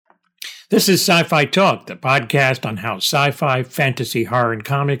This is Sci-Fi Talk, the podcast on how sci-fi, fantasy, horror, and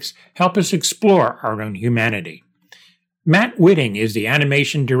comics help us explore our own humanity. Matt Whitting is the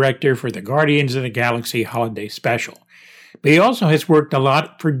animation director for the Guardians of the Galaxy Holiday Special, but he also has worked a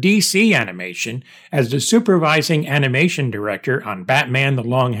lot for DC Animation as the supervising animation director on Batman the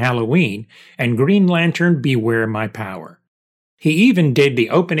Long Halloween and Green Lantern Beware My Power. He even did the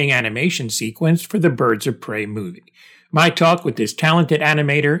opening animation sequence for the Birds of Prey movie. My talk with this talented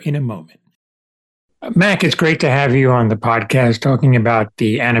animator in a moment. Mac, it's great to have you on the podcast talking about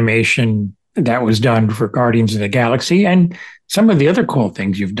the animation that was done for Guardians of the Galaxy and some of the other cool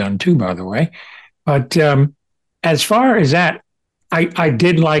things you've done too, by the way. But as far as that, I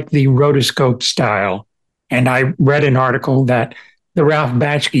did like the rotoscope style, and I read an article that the Ralph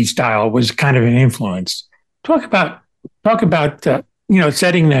Bakshi style was kind of an influence. Talk about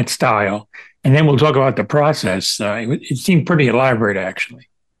setting that style, and then we'll talk about the process. It seemed pretty elaborate, actually.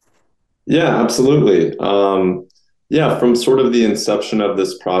 Yeah, absolutely. From sort of the inception of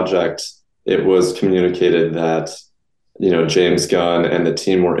this project, it was communicated that, James Gunn and the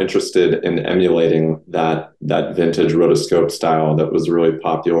team were interested in emulating that vintage rotoscope style that was really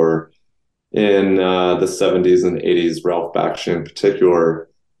popular in the 70s and 80s. Ralph Bakshi in particular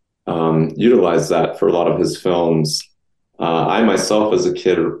utilized that for a lot of his films. I myself, as a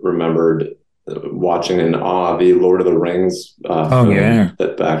kid, remembered watching in awe the Lord of the Rings film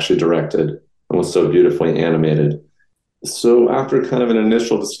that Bakshi directed and was so beautifully animated. So after kind of an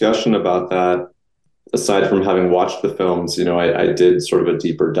initial discussion about that, aside from having watched the films, I did sort of a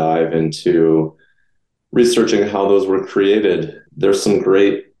deeper dive into researching how those were created. There's some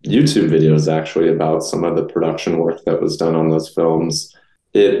great YouTube videos actually about some of the production work that was done on those films.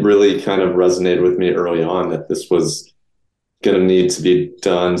 It really kind of resonated with me early on that this was going to need to be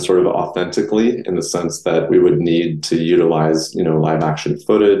done sort of authentically, in the sense that we would need to utilize, live action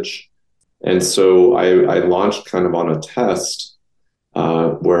footage. And so I launched kind of on a test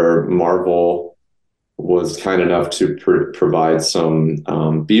where Marvel was kind enough to provide some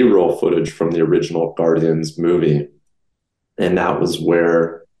B-roll footage from the original Guardians movie. And that was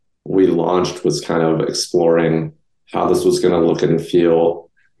where we launched, was kind of exploring how this was going to look and feel.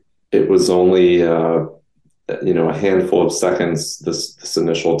 It was only a handful of seconds, this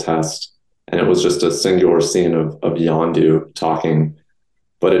initial test, and it was just a singular scene of Yondu talking.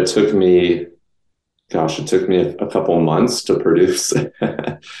 But it took me a couple months to produce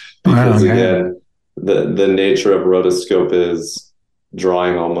because again, the nature of rotoscope is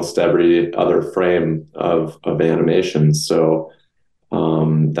drawing almost every other frame of animation. So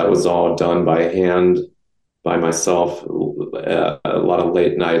that was all done by hand, by myself, a lot of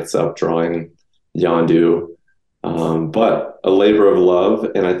late nights up drawing Yondu. But a labor of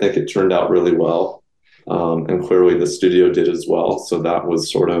love, and I think it turned out really well. And clearly the studio did as well. So that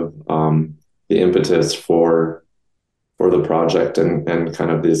was sort of the impetus for the project and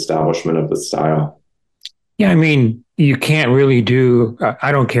kind of the establishment of the style. Yeah, I mean, you can't really do,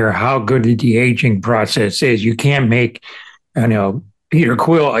 I don't care how good the de-aging process is, you can't make, Peter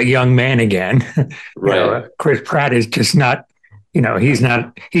Quill a young man again. Right. Chris Pratt is just not,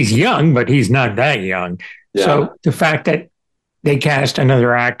 he's young, but he's not that young. Yeah. So the fact that they cast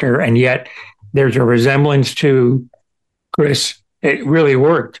another actor and yet there's a resemblance to Chris, it really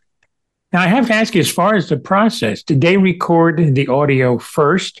worked. Now I have to ask you, as far as the process, did they record the audio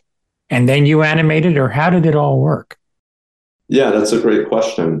first and then you animated, or how did it all work? Yeah, that's a great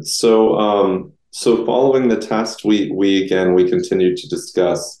question. So following the test, we continued to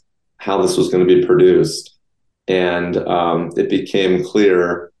discuss how this was going to be produced. And it became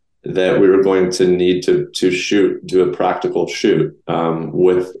clear that we were going to need to do a practical shoot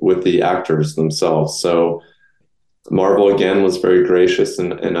with the actors themselves. So Marvel, again, was very gracious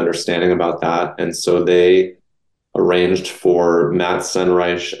and understanding about that. And so they arranged for Matt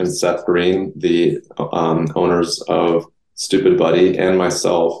Senreich and Seth Green, the owners of Stupid Buddy, and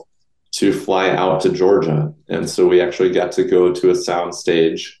myself to fly out to Georgia. And so we actually got to go to a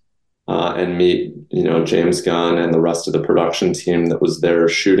soundstage and meet, James Gunn and the rest of the production team that was there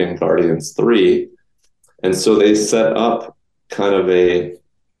shooting Guardians 3. And so they set up kind of a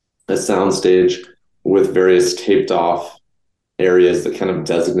soundstage with various taped off areas that kind of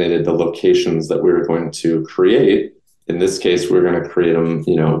designated the locations that we were going to create. In this case, we were going to create them,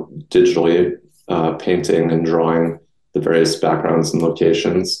 digitally, painting and drawing the various backgrounds and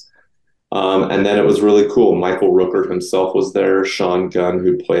locations. And then it was really cool. Michael Rooker himself was there. Sean Gunn,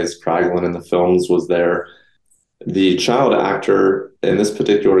 who plays Kraglin in the films, was there. The child actor in this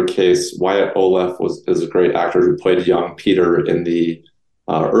particular case, Wyatt Oleff, is a great actor who played young Peter in the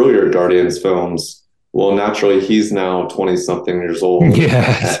earlier Guardians films. Well, naturally, he's now 20 something years old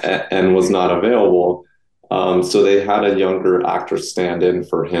Yes. and was not available. So they had a younger actor stand in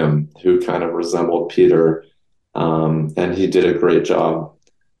for him who kind of resembled Peter. And he did a great job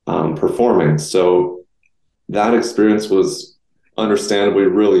performing. So that experience was understandably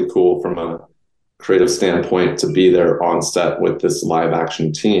really cool from a creative standpoint to be there on set with this live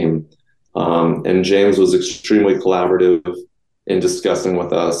action team. And James was extremely collaborative in discussing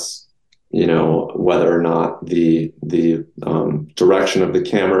with us, whether or not the direction of the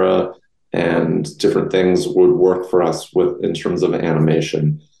camera and different things would work for us with in terms of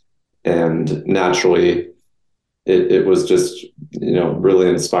animation. And naturally, it was just really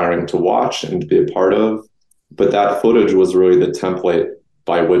inspiring to watch and to be a part of. But that footage was really the template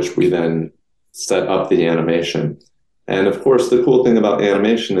by which we then set up the animation. And of course, the cool thing about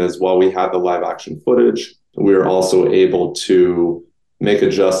animation is while we had the live action footage, we were also able to make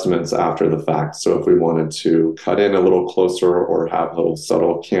adjustments after the fact. So if we wanted to cut in a little closer or have a little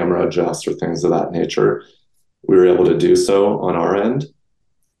subtle camera adjust or things of that nature, we were able to do so on our end.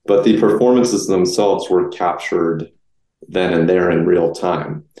 But the performances themselves were captured then and there in real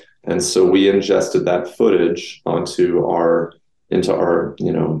time. And so we ingested that footage into our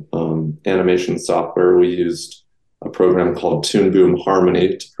animation software. We used a program called Toon Boom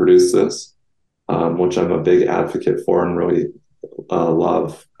Harmony to produce this, which I'm a big advocate for and really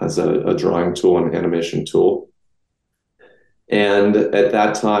love as a drawing tool and animation tool. And at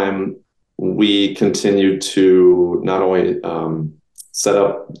that time, we continued to not only set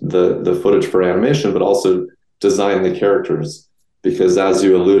up the footage for animation, but also design the characters. Because as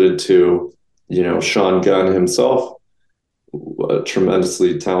you alluded to, Sean Gunn himself, a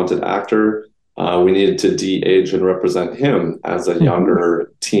tremendously talented actor, we needed to de-age and represent him as a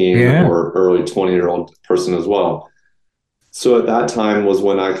younger teen or early 20-year-old person as well. So at that time was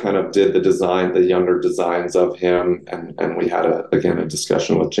when I kind of did the younger designs of him, and we had a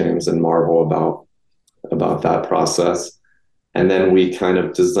discussion with James and Marvel about that process. And then we kind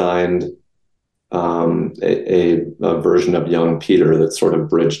of designed a version of young Peter that sort of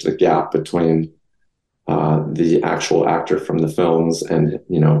bridged the gap between the actual actor from the films and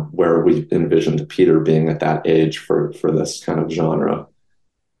where we envisioned Peter being at that age for this kind of genre.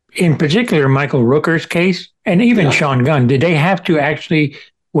 In particular, Michael Rooker's case, and even Sean Gunn, did they have to actually,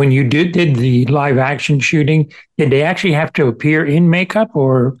 when you did the live action shooting, did they actually have to appear in makeup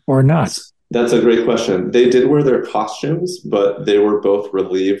or not? That's a great question. They did wear their costumes, but they were both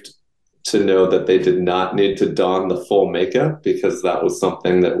relieved to know that they did not need to don the full makeup because that was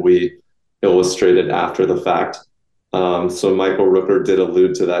something that we illustrated after the fact. So Michael Rooker did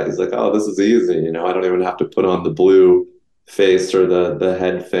allude to that. He's like, "Oh, this is easy. I don't even have to put on the blue face or the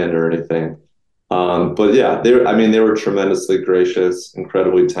head fin or anything." But yeah, they were tremendously gracious,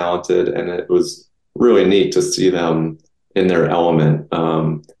 incredibly talented, and it was really neat to see them in their element,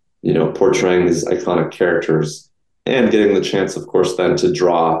 portraying these iconic characters and getting the chance, of course, then to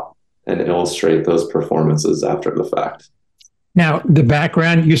draw and illustrate those performances after the fact. Now, the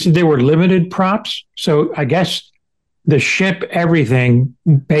background, you said they were limited props. So I guess the ship, everything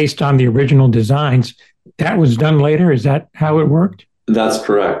based on the original designs, that was done later. Is that how it worked? That's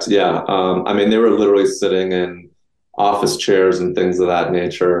correct. Yeah. They were literally sitting in office chairs and things of that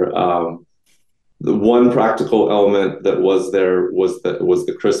nature. The one practical element that was there was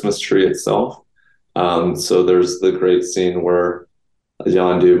the Christmas tree itself. So there's the great scene where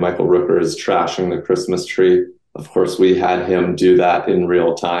Yondu, Michael Rooker, is trashing the Christmas tree. Of course, we had him do that in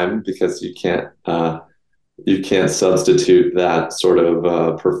real time because you can't substitute that sort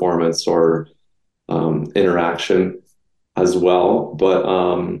of performance or interaction as well. But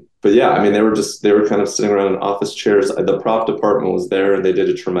yeah, they were kind of sitting around in office chairs. The prop department was there, and they did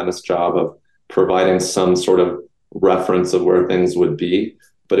a tremendous job of providing some sort of reference of where things would be.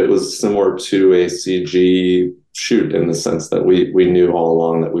 But it was similar to a CG shoot in the sense that we knew all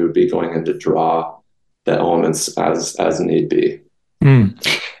along that we would be going in to draw the elements as need be.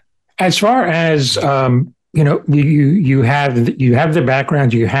 As far as you have the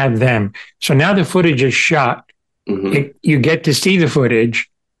background, you have them. So now the footage is shot. Mm-hmm. You get to see the footage.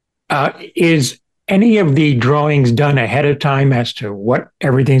 Is any of the drawings done ahead of time as to what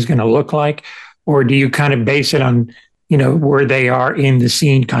everything's going to look like, or do you kind of base it on where they are in the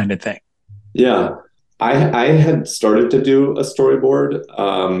scene kind of thing? Yeah. I had started to do a storyboard.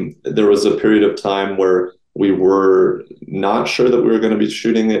 There was a period of time where we were not sure that we were going to be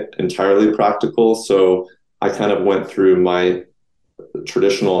shooting it entirely practical. So I kind of went through my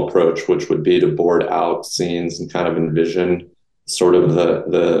traditional approach, which would be to board out scenes and kind of envision sort of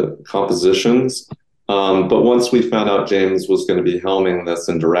the compositions. But once we found out James was going to be helming this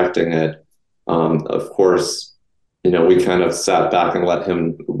and directing it, Of course, we kind of sat back and let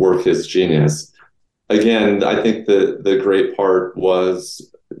him work his genius. Again, I think the great part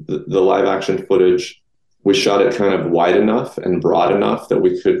was the live action footage. We shot it kind of wide enough and broad enough that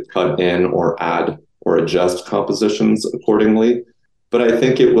we could cut in or add or adjust compositions accordingly. But I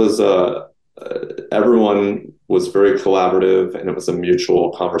think it was everyone was very collaborative, and it was a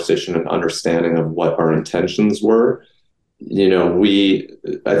mutual conversation and understanding of what our intentions were.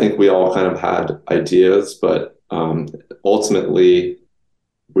 I think we all kind of had ideas, but ultimately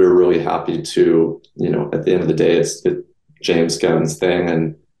we were really happy to, at the end of the day, it's James Gunn's thing,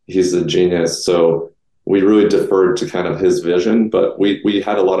 and he's a genius. So we really deferred to kind of his vision, but we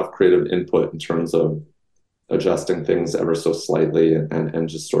had a lot of creative input in terms of adjusting things ever so slightly, and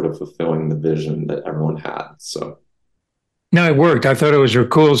just sort of fulfilling the vision that everyone had. So. No, it worked. I thought it was a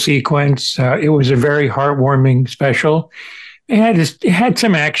cool sequence. It was a very heartwarming special. It had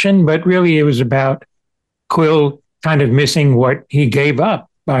some action, but really it was about Quill kind of missing what he gave up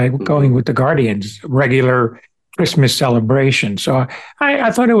by going with the Guardians, regular Christmas celebration. So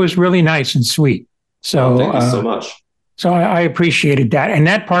I thought it was really nice and sweet. So thank you so much. So I appreciated that. And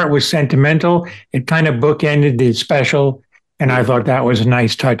that part was sentimental. It kind of bookended the special. And I thought that was a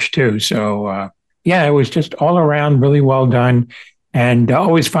nice touch too. So yeah, it was just all around really well done. And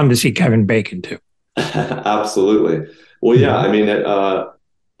always fun to see Kevin Bacon too. Absolutely. Well, yeah, I mean,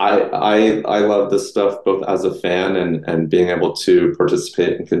 I love this stuff both as a fan and being able to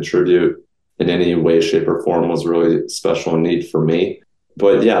participate and contribute in any way, shape, or form was really special and neat for me.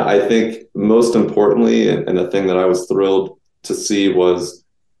 But yeah, I think most importantly, and the thing that I was thrilled to see was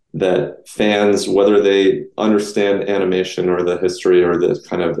that fans, whether they understand animation or the history or the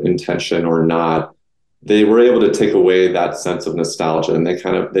kind of intention or not, they were able to take away that sense of nostalgia, and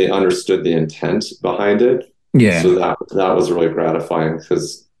they understood the intent behind it. Yeah. So that was really gratifying,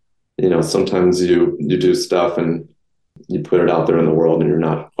 because sometimes you do stuff and you put it out there in the world and you're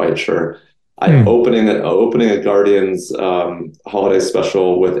not quite sure. Opening a Guardians holiday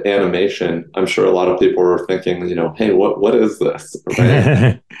special with animation, I'm sure a lot of people were thinking, hey, what is this?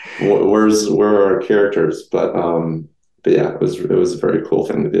 Right? Where are our characters? But yeah, it was a very cool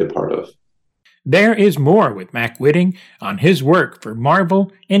thing to be a part of. There is more with Mac Whitting on his work for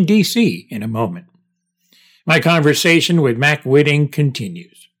Marvel and DC in a moment. My conversation with Mac Whitting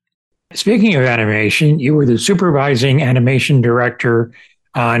continues. Speaking of animation, you were the supervising animation director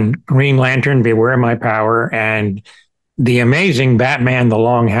on Green Lantern, Beware My Power, and the amazing Batman, The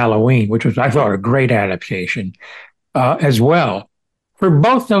Long Halloween, which was, I thought, a great adaptation as well. For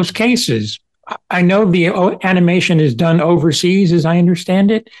both those cases, I know the animation is done overseas, as I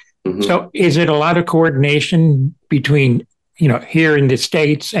understand it. Mm-hmm. So is it a lot of coordination between, here in the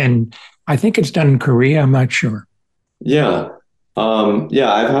States, and I think it's done in Korea, I'm not sure. Yeah.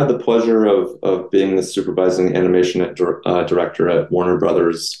 I've had the pleasure of being the supervising animation director at Warner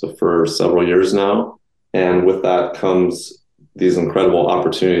Brothers for several years now. And with that comes these incredible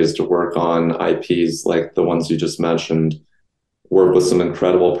opportunities to work on IPs like the ones you just mentioned, work with some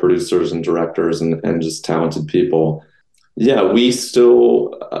incredible producers and directors and just talented people. Yeah, we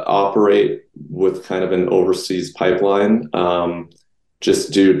still operate with kind of an overseas pipeline,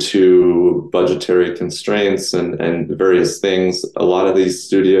 just due to budgetary constraints and various things. A lot of these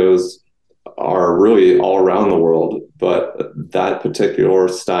studios are really all around the world, but that particular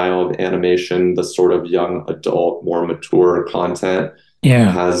style of animation, the sort of young adult, more mature content,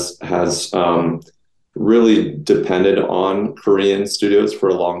 has really depended on Korean studios for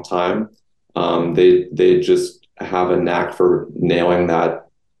a long time. They just have a knack for nailing that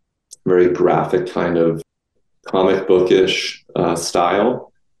very graphic kind of comic bookish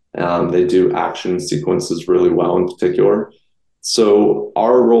style. They do action sequences really well in particular. So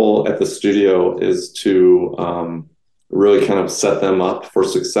our role at the studio is to really kind of set them up for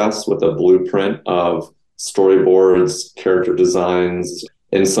success with a blueprint of storyboards, character designs.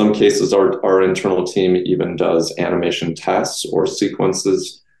 In some cases, our internal team even does animation tests or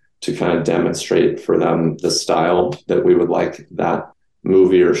sequences to kind of demonstrate for them the style that we would like that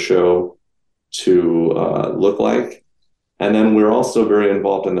movie or show to look like. And then we're also very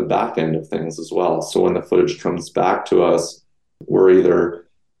involved in the back end of things as well. So when the footage comes back to us, we're either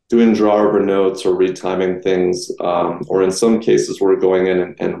doing draw over notes or retiming things, or in some cases, we're going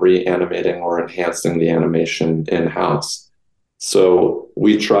in and reanimating or enhancing the animation in-house. So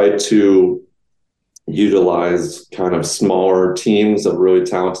we try to utilize kind of smaller teams of really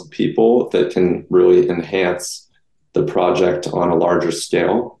talented people that can really enhance the project on a larger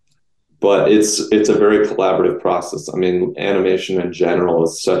scale. But it's a very collaborative process. I mean, animation in general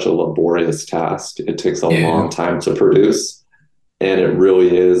is such a laborious task. It takes a long time to produce. and it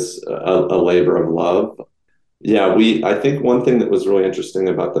really is a labor of love. Yeah, I think one thing that was really interesting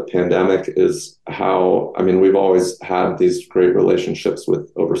about the pandemic is how, I mean, we've always had these great relationships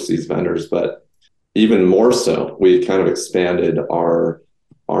with overseas vendors, but even more so, we kind of expanded our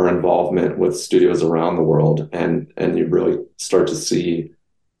involvement with studios around the world, and you really start to see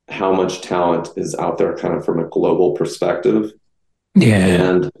how much talent is out there kind of from a global perspective.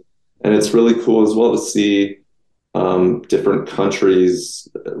 Yeah. And it's really cool as well to see different countries,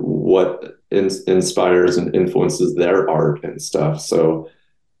 what inspires and influences their art and stuff. So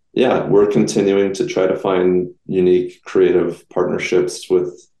yeah, we're continuing to try to find unique creative partnerships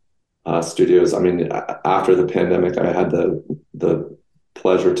with studios. I mean, after the pandemic, I had the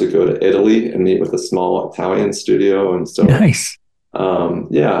pleasure to go to Italy and meet with a small Italian studio, and so Nice.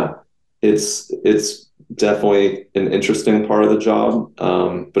 yeah, it's definitely an interesting part of the job.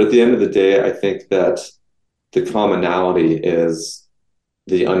 But at the end of the day, I think that the commonality is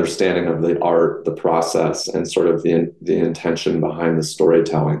the understanding of the art, the process, and sort of the intention behind the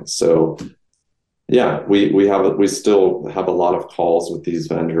storytelling. So yeah, we still have a lot of calls with these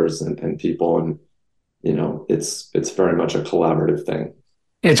vendors and people, and it's very much a collaborative thing.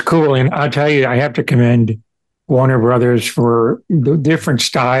 It's cool. And I'll tell you, I have to commend Warner Brothers for the different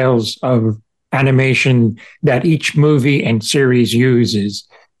styles of animation that each movie and series uses,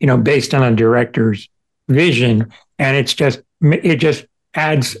 based on a director's vision. And it just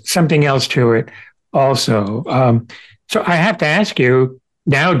adds something else to it also. So I have to ask you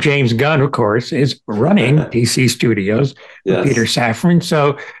now, James Gunn, of course, is running DC Studios with Peter Yes. Safran.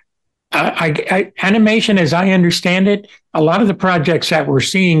 So animation, as I understand it, a lot of the projects that we're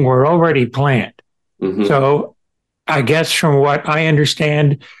seeing were already planned. Hmm. So I guess from what I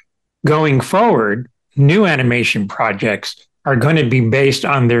understand, going forward, new animation projects are going to be based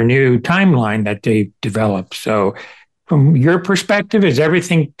on their new timeline that they developed. So from your perspective, is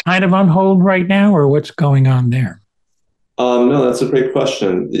everything kind of on hold right now, or what's going on there? No, that's a great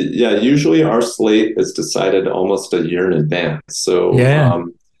question. Yeah, usually our slate is decided almost a year in advance. Yeah,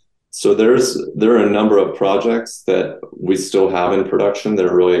 So there are a number of projects that we still have in production that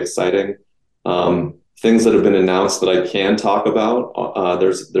are really exciting. Things that have been announced that I can talk about.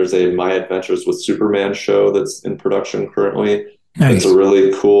 There's a My Adventures with Superman show that's in production currently. That's a nice,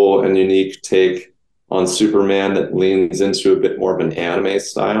 really cool and unique take on Superman that leans into a bit more of an anime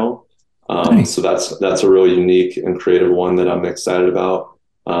style. So nice. that's a really unique and creative one that I'm excited about.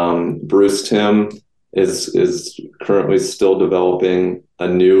 Bruce Timm is currently still developing a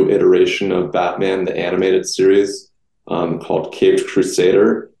new iteration of Batman, the animated series, called Caped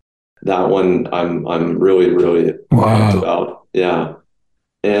Crusader. That one I'm really pumped Wow. about. Yeah.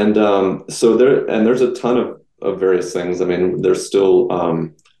 And there's a ton of various things. I mean, there's still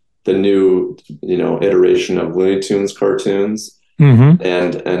the new, iteration of Looney Tunes cartoons Mm-hmm.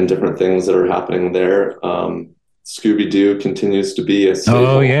 and different things that are happening there. Scooby Doo continues to be a Oh,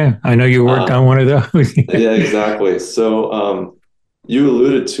 staple. yeah. I know you worked Uh, on one of those. yeah, exactly. So you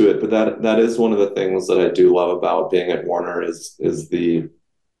alluded to it, but that is one of the things that I do love about being at Warner is the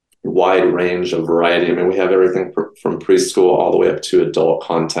wide range of variety. I mean, we have everything from preschool all the way up to adult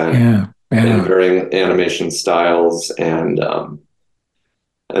content Yeah, in yeah. varying animation styles, and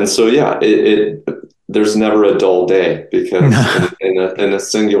so yeah, there's never a dull day because in a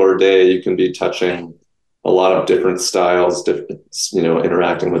singular day you can be touching a lot of different styles, different,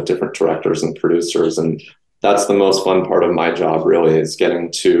 interacting with different directors and producers, and that's the most fun part of my job. Really, is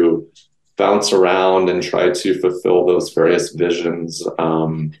getting to bounce around and try to fulfill those various visions.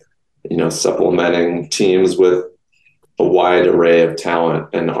 Supplementing teams with a wide array of talent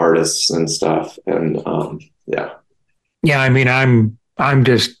and artists and stuff, and yeah. Yeah, I mean, I'm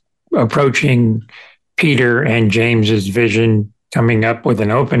just approaching Peter and James's vision, coming up with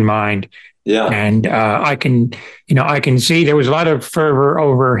an open mind, Yeah, and I can see there was a lot of fervor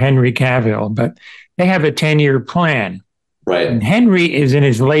over Henry Cavill, but they have a 10-year plan, and right. Henry is in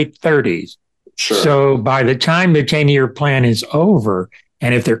his late 30s. Sure. So by the time the 10-year plan is over,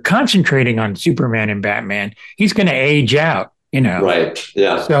 and if they're concentrating on Superman and Batman, he's going to age out. Right.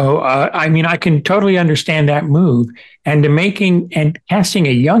 Yeah. So, I mean, I can totally understand that move. And the making and casting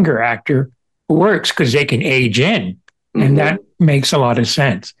a younger actor works because they can age in. And that Hmm. makes a lot of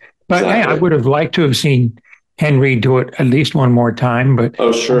sense. But hey, I Exactly. would have liked to have seen Henry do it at least one more time. But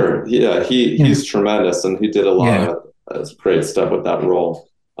Oh, sure. Yeah, yeah, he's tremendous, and he did a lot yeah, of great stuff with that role.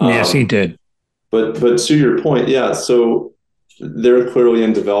 yes, he Um, did. but to your point, yeah. So they're clearly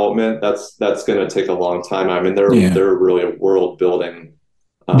in development. That's going to take a long time. I mean, Yeah, they're really world building.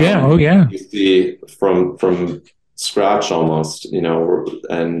 yeah, oh yeah, You see from scratch almost,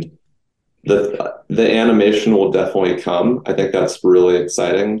 and the animation will definitely come. I think that's really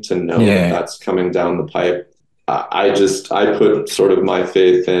exciting to know that Yeah. that's coming down the pipe. I put sort of my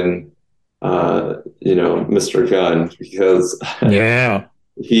faith in Mr. Gunn because Yeah.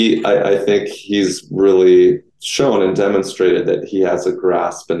 I think he's really shown and demonstrated that he has a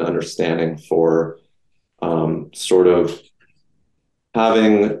grasp and understanding for sort of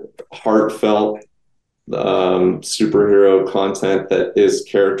having heartfelt superhero content that is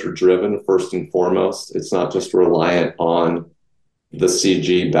character driven first and foremost. It's not just reliant on the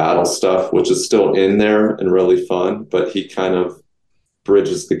CG battle stuff, which is still in there and really fun, but he kind of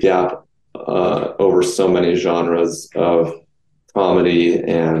bridges the gap over so many genres of comedy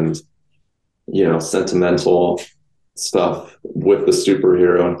and sentimental stuff with the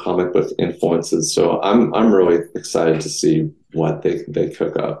superhero and comic book influences. So I'm really excited to see what they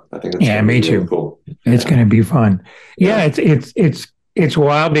cook up. I think it's Yeah, going to me be really too. cool. It's Yeah, going to be fun. Yeah, yeah. it's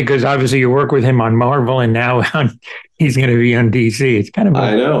wild because obviously you work with him on Marvel and now he's going to be on DC. It's kind of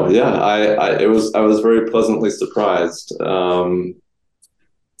I a know. Yeah, I was very pleasantly surprised.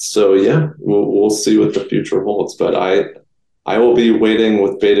 So yeah, we'll see what the future holds. But I will be waiting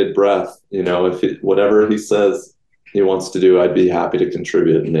with bated breath. If whatever he says he wants to do, I'd be happy to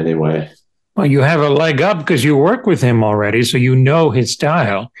contribute in any way. well, you have a leg up because you work with him already, so you know his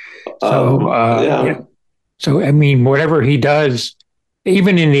style. So yeah, Yeah, so I mean, whatever he does,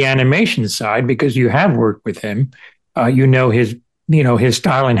 even in the animation side, because you have worked with him, you know his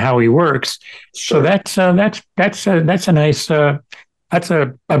style and how he works. So sure. that's a nice that's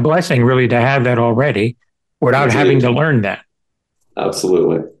a blessing really to have that already without having Indeed. to learn that.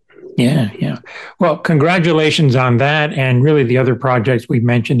 Absolutely. Yeah, yeah. Well, congratulations on that, and really the other projects we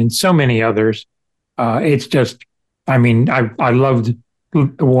mentioned, and so many others. It's just, I mean, I loved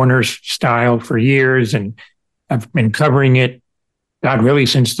Warner's style for years, and I've been covering it, God, really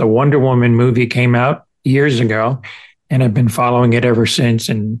since the Wonder Woman movie came out years ago, and I've been following it ever since.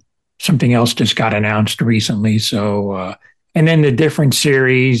 And something else just got announced recently, so and then the different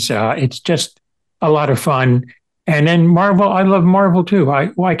series, it's just a lot of fun. And then Marvel, I love Marvel too.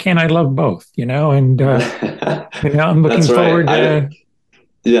 Why can't I love both? And I'm looking That's right. forward to.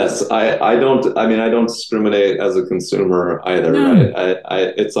 I don't, I mean, I don't discriminate as a consumer either, right?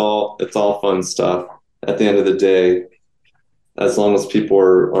 No, It's all fun stuff. At the end of the day, as long as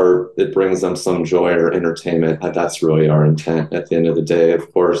people it brings them some joy or entertainment, that's really our intent at the end of the day,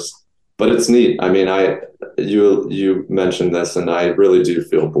 of course. But it's neat. I mean, you mentioned this, and I really do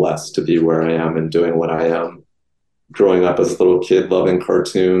feel blessed to be where I am and doing what I am. Growing up as a little kid, loving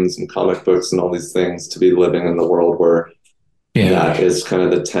cartoons and comic books and all these things, to be living in the world where yeah, that is kind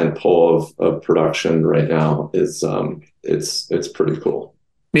of the tent pole of production right now is it's pretty cool.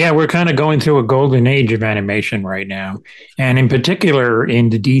 yeah, we're kind of going through a golden age of animation right now, and in particular in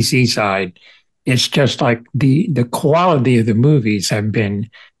the DC side, it's just like the quality of the movies have been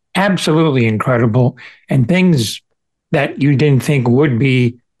absolutely incredible, and things that you didn't think would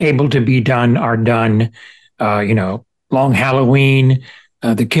be able to be done are done. Long Halloween,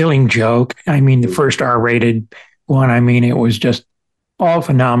 The Killing Joke. I mean, the first R-rated one. I mean, it was just all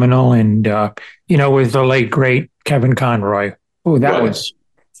phenomenal, and with the late great Kevin Conroy. Oh,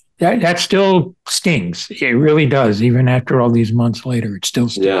 Right. that still stings. It really does. Even after all these months later, it still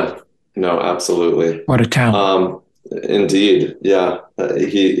stings. Yeah. No, absolutely. What a talent. Um, Indeed. Yeah.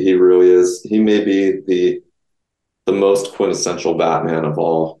 He really is. He may be the most quintessential Batman of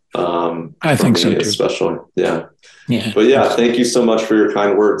all, I for think so me, too. especially. Yeah. Yeah, But yeah, absolutely. thank you so much for your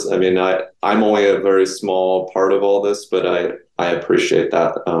kind words. I mean, I'm only a very small part of all this, but I appreciate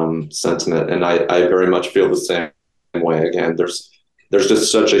that sentiment, and I very much feel the same way. Again, there's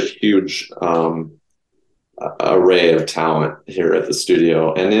just such a huge array of talent here at the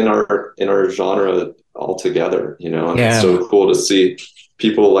studio and in our genre altogether, and it's Yeah, so cool to see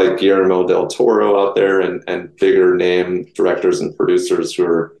people like Guillermo del Toro out there and bigger name directors and producers who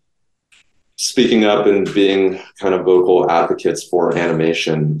are speaking up and being kind of vocal advocates for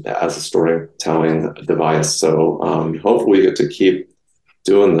animation as a storytelling device. So hopefully we get to keep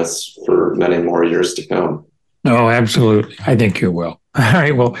doing this for many more years to come. no, absolutely. I think you will. All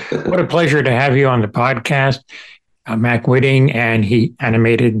right. Well, what a pleasure to have you on the podcast. Mac Whitting, and he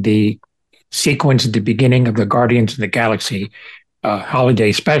animated the sequence at the beginning of the Guardians of the Galaxy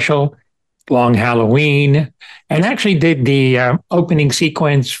holiday special, Long Halloween, and actually did the opening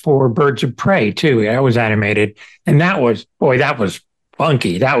sequence for Birds of Prey too. That was animated, and that was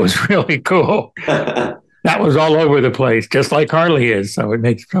funky. That was really cool. That was all over the place, just like Harley is. So it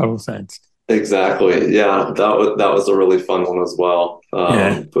makes total sense. Exactly. Yeah, that was a really fun one as well.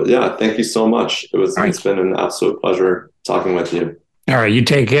 Yeah. But yeah, thank you so much. All right. It's been an absolute pleasure talking with you. All right, you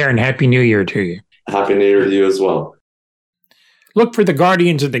take care and Happy New Year to you. Happy New Year to you as well. Look for the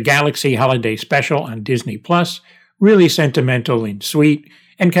Guardians of the Galaxy Holiday Special on Disney Plus. Really sentimental and sweet,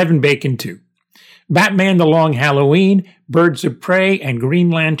 and Kevin Bacon too. Batman the Long Halloween, Birds of Prey, and Green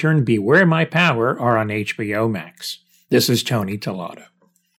Lantern Beware My Power are on HBO Max. This is Tony Tellado.